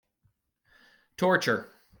Torture.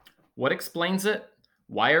 What explains it?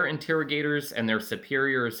 Why are interrogators and their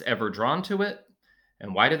superiors ever drawn to it?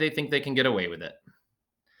 And why do they think they can get away with it?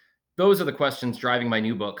 Those are the questions driving my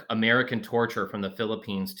new book, American Torture from the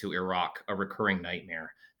Philippines to Iraq, A Recurring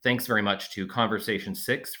Nightmare. Thanks very much to Conversation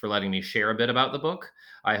 6 for letting me share a bit about the book.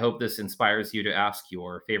 I hope this inspires you to ask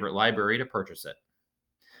your favorite library to purchase it.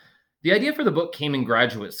 The idea for the book came in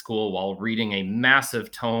graduate school while reading a massive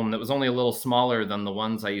tome that was only a little smaller than the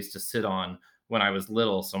ones I used to sit on when I was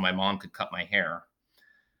little so my mom could cut my hair.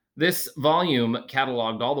 This volume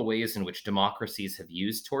cataloged all the ways in which democracies have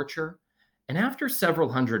used torture. And after several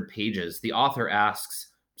hundred pages, the author asks,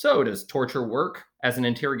 so, does torture work as an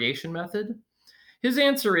interrogation method? His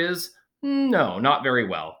answer is no, not very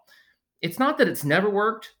well. It's not that it's never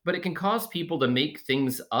worked, but it can cause people to make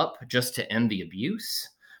things up just to end the abuse.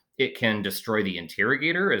 It can destroy the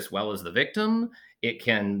interrogator as well as the victim. It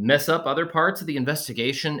can mess up other parts of the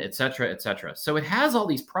investigation, etc., etc. So it has all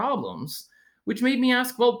these problems, which made me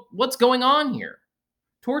ask, well, what's going on here?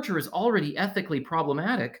 Torture is already ethically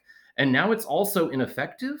problematic, and now it's also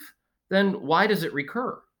ineffective? Then why does it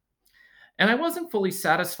recur? And I wasn't fully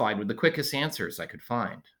satisfied with the quickest answers I could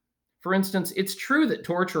find. For instance, it's true that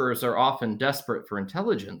torturers are often desperate for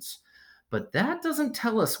intelligence, but that doesn't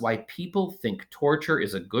tell us why people think torture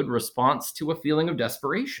is a good response to a feeling of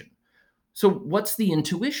desperation. So, what's the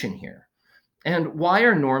intuition here? And why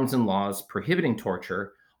are norms and laws prohibiting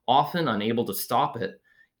torture often unable to stop it,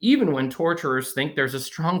 even when torturers think there's a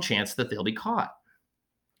strong chance that they'll be caught?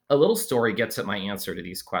 A little story gets at my answer to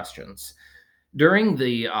these questions. During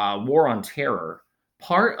the War on Terror,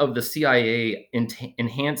 part of the CIA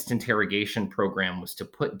enhanced interrogation program was to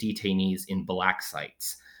put detainees in black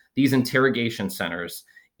sites, these interrogation centers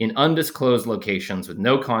in undisclosed locations with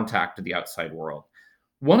no contact to the outside world.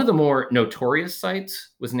 One of the more notorious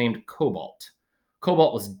sites was named Cobalt.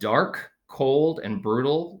 Cobalt was dark, cold, and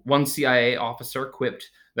brutal. One CIA officer quipped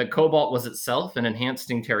that Cobalt was itself an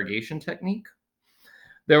enhanced interrogation technique.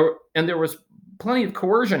 There was plenty of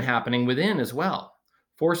coercion happening within as well.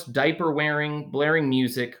 Forced diaper wearing, blaring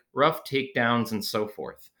music, rough takedowns, and so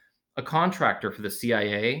forth. A contractor for the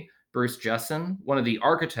CIA, Bruce Jessen, one of the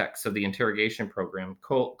architects of the interrogation program,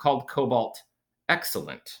 called Cobalt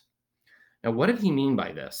excellent. Now, what did he mean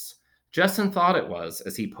by this? Jessen thought it was,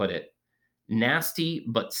 as he put it, nasty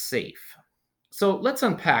but safe. So let's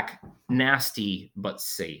unpack nasty but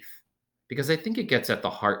safe, because I think it gets at the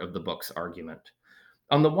heart of the book's argument.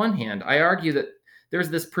 On the one hand, I argue that there's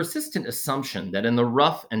this persistent assumption that in the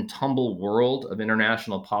rough and tumble world of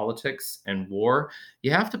international politics and war, you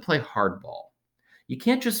have to play hardball. You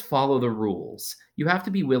can't just follow the rules. You have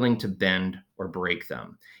to be willing to bend or break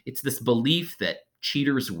them. It's this belief that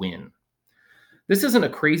cheaters win. This isn't a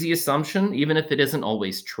crazy assumption, even if it isn't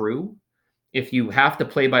always true. If you have to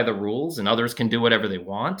play by the rules and others can do whatever they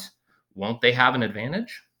want, won't they have an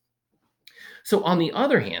advantage? So, on the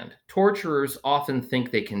other hand, torturers often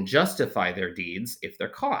think they can justify their deeds if they're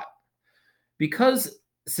caught. Because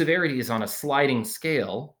severity is on a sliding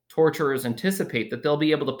scale, torturers anticipate that they'll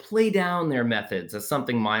be able to play down their methods as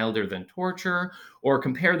something milder than torture, or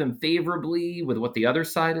compare them favorably with what the other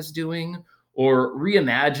side is doing, or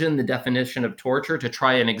reimagine the definition of torture to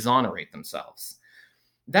try and exonerate themselves.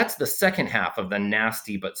 That's the second half of the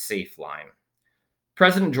nasty but safe line.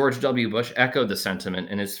 President George W. Bush echoed the sentiment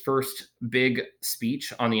in his first big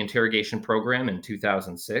speech on the interrogation program in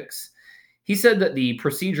 2006. He said that the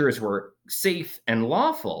procedures were safe and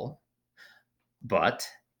lawful, but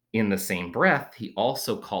in the same breath, he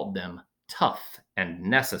also called them tough and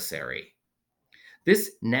necessary.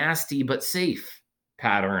 This nasty but safe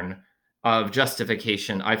pattern of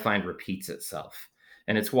justification, I find, repeats itself.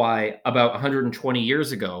 And it's why about 120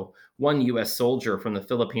 years ago, one US soldier from the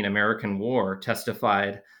Philippine-American War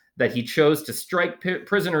testified that he chose to strike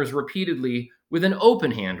prisoners repeatedly with an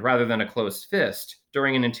open hand rather than a closed fist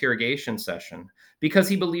during an interrogation session because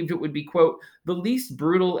he believed it would be, quote, the least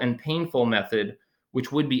brutal and painful method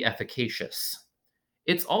which would be efficacious.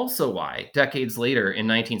 It's also why, decades later in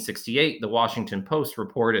 1968, the Washington Post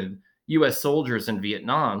reported US soldiers in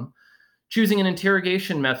Vietnam choosing an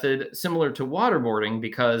interrogation method similar to waterboarding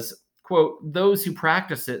because, quote, those who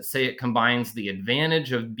practice it say it combines the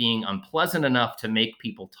advantage of being unpleasant enough to make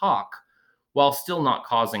people talk while still not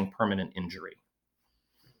causing permanent injury.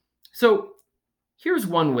 So here's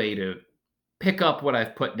one way to pick up what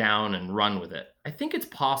I've put down and run with it. I think it's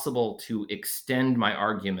possible to extend my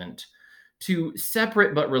argument to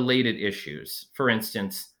separate but related issues. For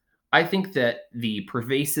instance, I think that the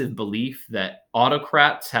pervasive belief that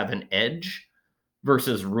autocrats have an edge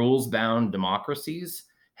versus rules-bound democracies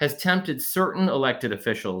has tempted certain elected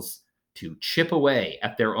officials to chip away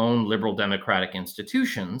at their own liberal democratic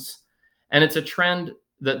institutions. And it's a trend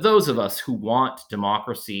that those of us who want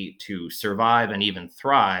democracy to survive and even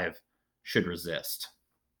thrive should resist.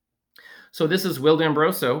 So, this is Will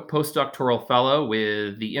D'Ambroso, postdoctoral fellow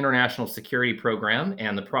with the International Security Program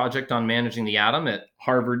and the Project on Managing the Atom at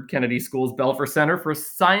Harvard Kennedy School's Belfer Center for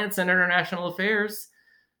Science and International Affairs,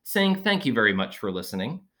 saying thank you very much for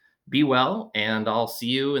listening. Be well, and I'll see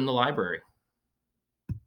you in the library.